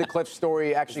agree with the Cliff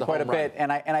story actually quite a bit.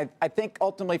 And I think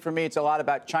ultimately for me, it's a lot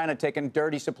about China taking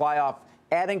dirty supply off,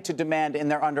 adding to demand in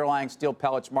their underlying steel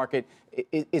pellets market.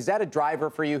 Is that a driver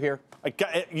for you here?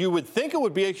 You would think it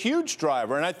would be a huge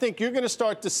driver. And I think you're going to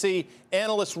start to see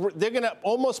analysts, they're going to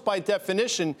almost by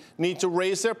definition need to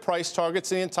raise their price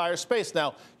targets in the entire space.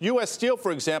 Now, U.S. Steel,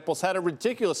 for example, has had a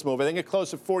ridiculous move. I think it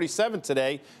closed at 47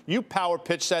 today. You power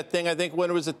pitched that thing, I think, when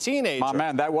it was a teenager. My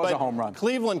man, that was a home run.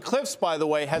 Cleveland Cliffs, by the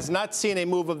way, has not seen a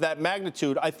move of that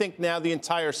magnitude. I think now the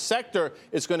entire sector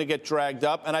is going to get dragged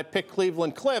up. And I picked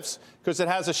Cleveland Cliffs because it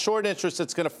has a short interest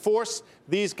that's going to force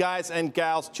these guys and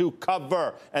gals to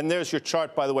cover. And there's your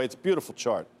chart, by the way. It's a beautiful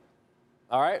chart.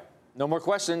 All right. No more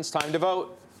questions. Time to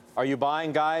vote. Are you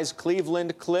buying Guy's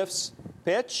Cleveland Cliffs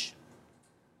pitch?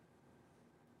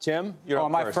 Tim, you're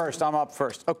up first. First. I'm up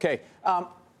first. Okay.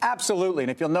 Absolutely.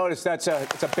 And if you'll notice, it's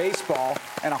a baseball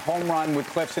and a home run with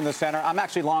Cliffs in the center. I'm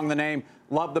actually long the name.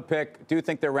 Love the pick. Do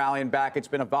think they're rallying back. It's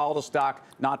been a volatile stock,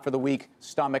 not for the weak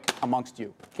stomach amongst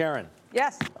you. Karen.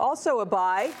 Yes, also a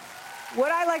buy. What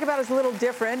I like about it is a little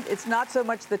different. It's not so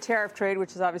much the tariff trade,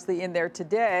 which is obviously in there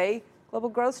today. Global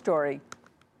growth story.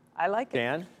 I like it.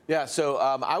 Dan? Yeah, so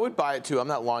I would buy it, too. I'm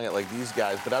not long it like these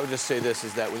guys, but I would just say this,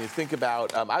 is that when you think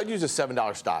about, I would use a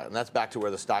 $7 stock, and that's back to where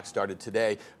the stock started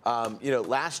today.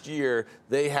 Last year,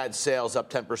 they had sales up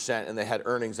 10%, and they had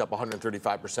earnings up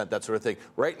 135%, that sort of thing.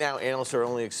 Right now, analysts are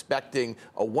only expecting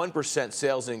a 1%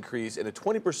 sales increase and a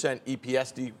 20%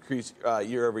 EPS decrease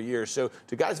year over year. So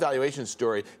to Guy's valuation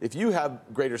story, if you have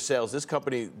greater sales, this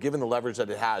company, given the leverage that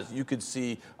it has, you could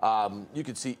see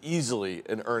easily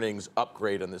an earnings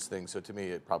upgrade on this thing. So to me,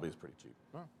 it probably is pretty cheap.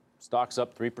 Stock's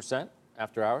up 3%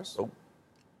 after hours. Oh.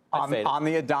 On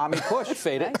the Adami push. I'd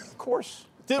fade it. Of course.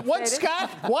 What, Scott?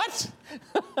 What?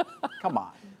 Come on.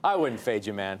 I wouldn't fade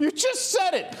you, man. You just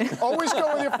said it. Always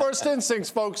go with your first instincts,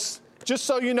 folks. Just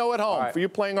so you know at home, for you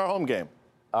playing our home game.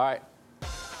 All right.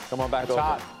 Come on back over.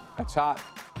 Hot. That's hot.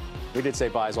 We did say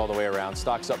buys all the way around.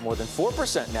 Stock's up more than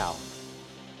 4% now.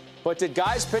 But did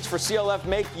Guy's pitch for CLF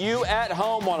make you at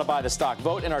home want to buy the stock?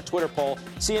 Vote in our Twitter poll,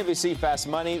 CNBC Fast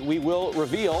Money. We will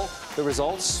reveal the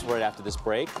results right after this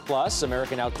break. Plus,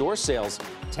 American outdoor sales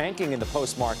tanking in the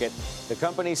post market. The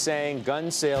company saying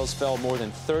gun sales fell more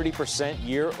than 30%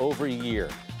 year over year.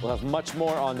 We'll have much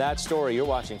more on that story. You're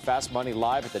watching Fast Money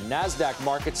live at the NASDAQ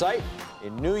market site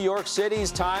in New York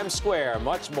City's Times Square.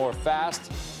 Much more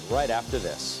fast right after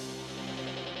this.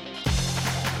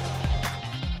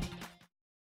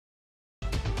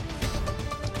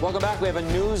 Welcome back. We have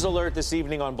a news alert this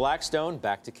evening on Blackstone.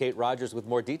 Back to Kate Rogers with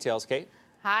more details. Kate?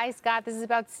 Hi, Scott. This is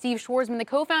about Steve Schwarzman, the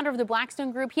co-founder of the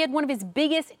Blackstone Group. He had one of his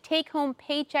biggest take-home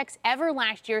paychecks ever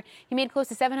last year. He made close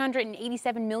to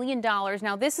 $787 million.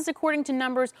 Now, this is according to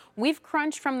numbers we've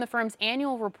crunched from the firm's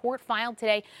annual report filed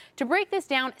today. To break this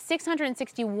down,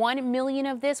 $661 million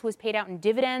of this was paid out in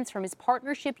dividends from his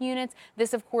partnership units.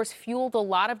 This, of course, fueled a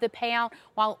lot of the payout,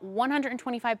 while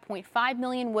 $125.5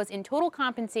 million was in total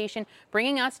compensation,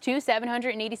 bringing us to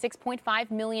 $786.5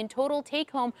 million total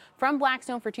take-home from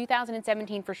Blackstone for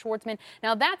 2017. For Schwarzman.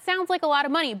 Now, that sounds like a lot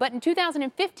of money, but in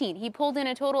 2015, he pulled in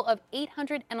a total of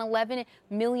 $811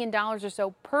 million or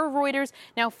so per Reuters.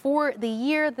 Now, for the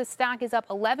year, the stock is up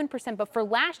 11%, but for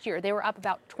last year, they were up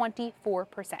about 24%.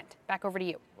 Back over to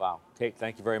you. Wow. Kate,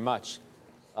 thank you very much.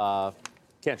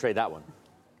 Can't trade that one.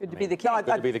 Good to be the king.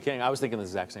 Good to be the king. I was thinking the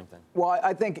exact same thing. Well,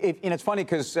 I think, and it's funny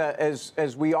because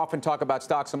as we often talk about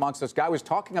stocks amongst us, Guy was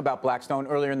talking about Blackstone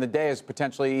earlier in the day as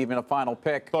potentially even a final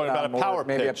pick. Talking about a power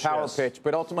maybe pitch, a power yes. pitch.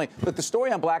 But ultimately, but the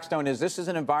story on Blackstone is this is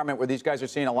an environment where these guys are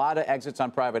seeing a lot of exits on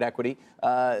private equity.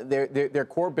 Their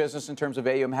core business in terms of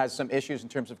AUM has some issues in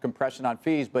terms of compression on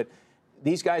fees, but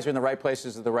these guys are in the right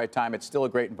places at the right time. It's still a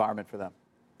great environment for them.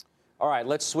 All right,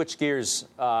 let's switch gears.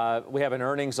 We have an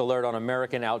earnings alert on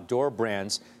American Outdoor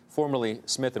Brands, formerly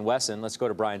Smith & Wesson. Let's go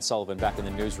to Brian Sullivan back in the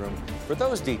newsroom for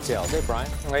those details. Hey, Brian.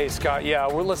 Hey, Scott. Yeah,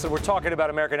 we're talking about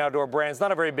American Outdoor Brands.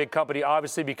 Not a very big company,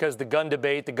 obviously, because the gun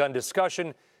debate, the gun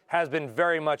discussion has been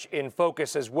very much in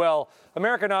focus as well.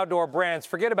 American Outdoor Brands,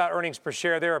 forget about earnings per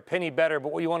share. They're a penny better,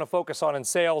 but what you want to focus on in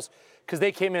sales, because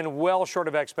they came in well short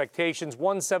of expectations.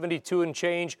 172 and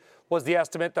change was the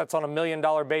estimate. That's on $1 million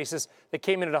basis. They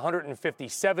came in at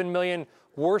 157 million.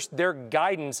 Worst, their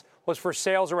guidance was for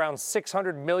sales around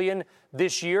 600 million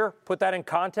this year. Put that in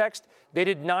context. They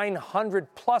did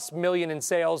 900 plus million in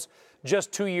sales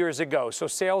just 2 years ago. So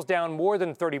sales down more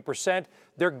than 30%.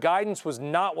 Their guidance was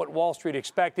not what Wall Street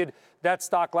expected. That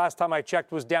stock, last time I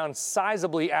checked, was down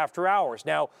sizably after hours.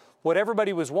 Now, what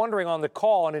everybody was wondering on the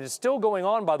call, and it is still going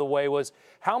on, by the way, was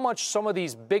how much some of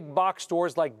these big box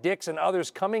stores like Dick's and others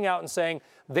coming out and saying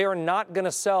they're not going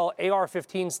to sell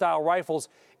AR-15 style rifles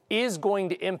is going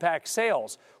to impact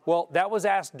sales. Well, that was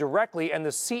asked directly, and the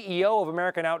CEO of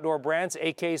American Outdoor Brands,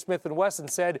 a.k.a. Smith & Wesson,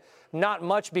 said not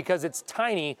much because it's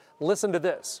tiny. Listen to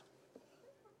this.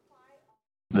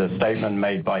 The statement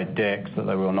made by Dick's that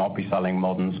they will not be selling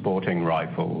modern sporting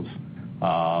rifles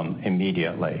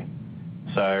immediately.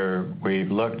 So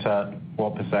we've looked at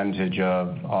what percentage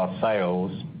of our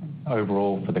sales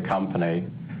overall for the company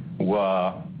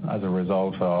were as a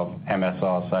result of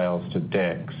MSR sales to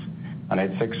Dick's. And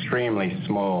it's extremely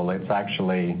small. It's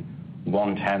actually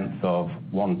 1/10 of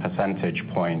 1 percentage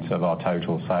point of our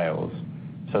total sales.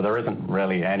 So there isn't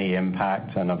really any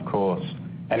impact. And of course,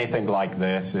 anything like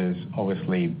this is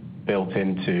obviously built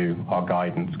into our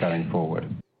guidance going forward.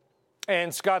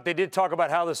 And Scott, they did talk about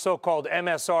how the so-called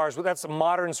MSRs, well, that's a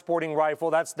modern sporting rifle.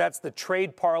 That's the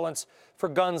trade parlance for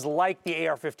guns like the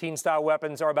AR-15 style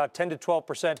weapons, are about 10 to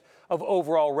 12% of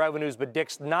overall revenues. But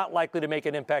Dick's not likely to make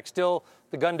an impact. Still,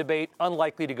 the gun debate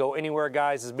unlikely to go anywhere,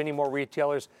 guys, as many more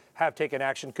retailers have taken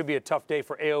action. Could be a tough day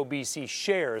for AOBC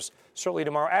shares, certainly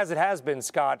tomorrow, as it has been,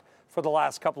 Scott, for the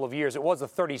last couple of years. It was a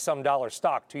 $30-some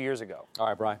stock 2 years ago. All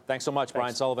right, Brian. Thanks so much,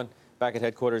 Brian Sullivan, back at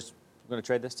headquarters. Going to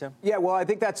trade this, Tim? Yeah, well, I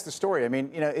think that's the story. I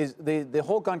mean, you know, is the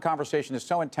whole gun conversation is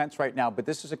so intense right now, but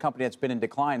this is a company that's been in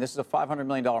decline. This is a $500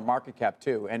 million market cap,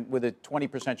 too, and with a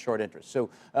 20% short interest. So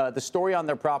the story on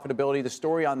their profitability, the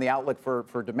story on the outlook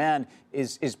for demand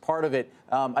is part of it.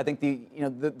 I think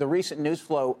the recent news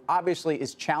flow obviously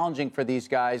is challenging for these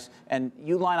guys, and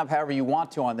you line up however you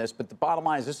want to on this, but the bottom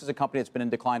line is this is a company that's been in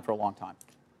decline for a long time.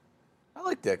 I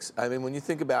like Dick's. I mean, when you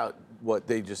think about what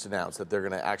they just announced, that they're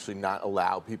going to actually not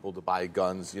allow people to buy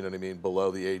guns, you know what I mean,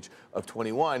 below the age of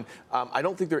 21, I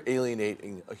don't think they're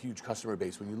alienating a huge customer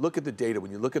base. When you look at the data, when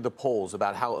you look at the polls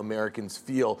about how Americans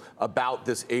feel about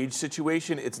this age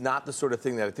situation, it's not the sort of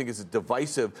thing that I think is as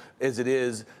divisive as it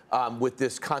is with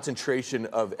this concentration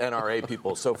of NRA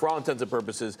people. So for all intents and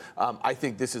purposes, I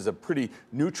think this is a pretty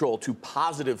neutral to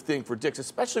positive thing for Dick's,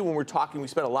 especially when we're talking, we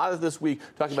spent a lot of this week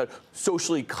talking about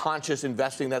socially conscious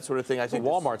investing, that sort of thing. I think a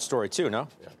Walmart story too, no?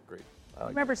 Yeah, great.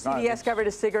 Remember CVS covered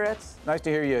his cigarettes? Nice to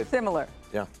hear you. Similar.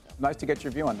 Yeah. Nice to get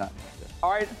your view on that.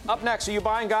 All right, up next, are you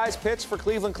buying guys pits for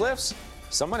Cleveland Cliffs?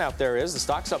 Someone out there is. The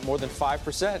stock's up more than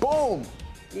 5%. Boom!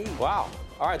 Wow.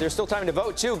 All right, there's still time to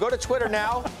vote, too. Go to Twitter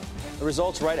now. The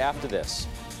results right after this.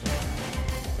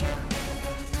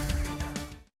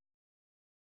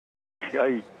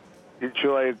 I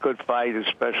enjoy a good fight,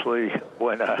 especially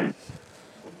when I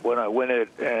win it,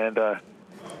 and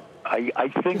I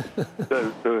think the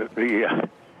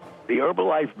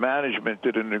Herbalife management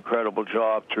did an incredible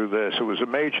job through this. It was a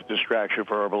major distraction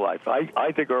for Herbalife.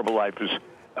 I think Herbalife is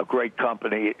a great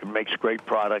company. It makes great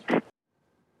product.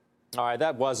 All right,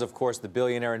 that was, of course, the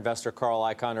billionaire investor Carl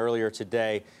Icahn earlier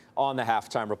today on the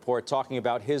Halftime Report talking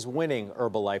about his winning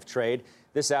Herbalife trade.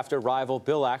 This after rival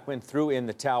Bill Ackman threw in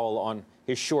the towel on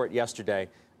his short yesterday.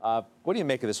 What do you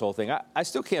make of this whole thing? I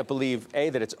still can't believe, A,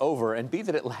 that it's over, and B,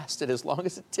 that it lasted as long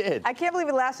as it did. I can't believe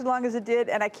it lasted as long as it did,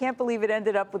 and I can't believe it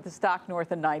ended up with the stock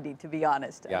north of 90, to be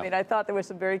honest. Yeah. I mean, I thought there were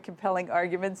some very compelling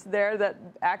arguments there that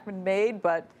Ackman made,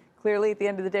 but clearly at the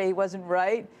end of the day, he wasn't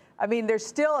right. I mean, there's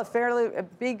still a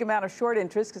big amount of short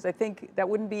interest, because I think that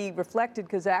wouldn't be reflected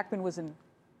because Ackman was in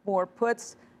more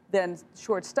puts than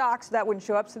short stocks. So that wouldn't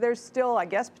show up. So there's still, I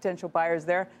guess, potential buyers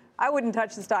there. I wouldn't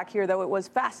touch the stock here, though. It was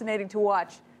fascinating to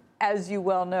watch as you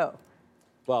well know.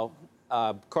 Well,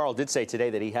 Carl did say today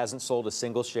that he hasn't sold a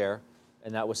single share,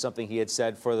 and that was something he had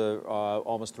said for the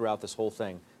almost throughout this whole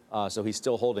thing. So he's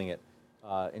still holding it.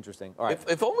 Interesting. All right.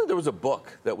 If only there was a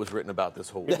book that was written about this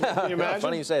whole. Can you imagine?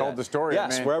 Funny you say that. Told the story.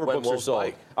 Yes, man. wherever books are sold.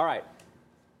 Bike. All right.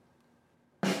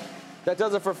 That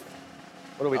does it for.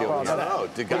 What are we doing? I don't know.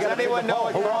 Does anyone know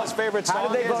what Carl's favorite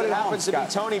song is? It happens to be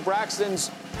Tony Braxton's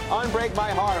Unbreak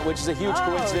My Heart, which is a huge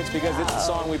coincidence because it's the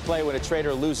song we play when a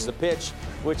trader loses a pitch,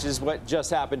 which is what just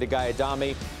happened to Guy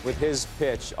Adami with his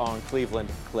pitch on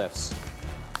Cleveland Cliffs.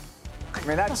 I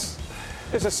mean,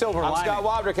 there's a silver lining. I'm Scott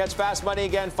Wabner. Catch Fast Money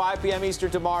again, 5 p.m.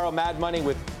 Eastern tomorrow. Mad Money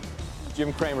with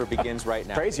Jim Cramer begins right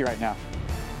now. Crazy right now.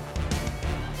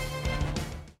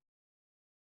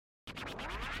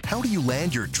 How do you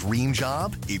land your dream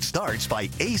job? It starts by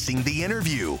acing the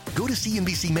interview. Go to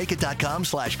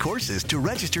cnbcmakeit.com/courses to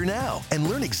register now and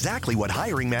learn exactly what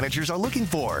hiring managers are looking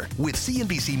for with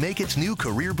CNBC Make It's new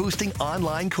career-boosting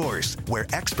online course, where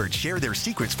experts share their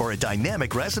secrets for a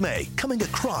dynamic resume, coming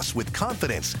across with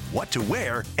confidence, what to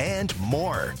wear, and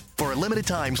more. For a limited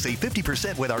time, save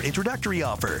 50% with our introductory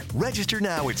offer. Register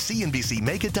now at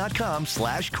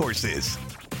cnbcmakeit.com/courses.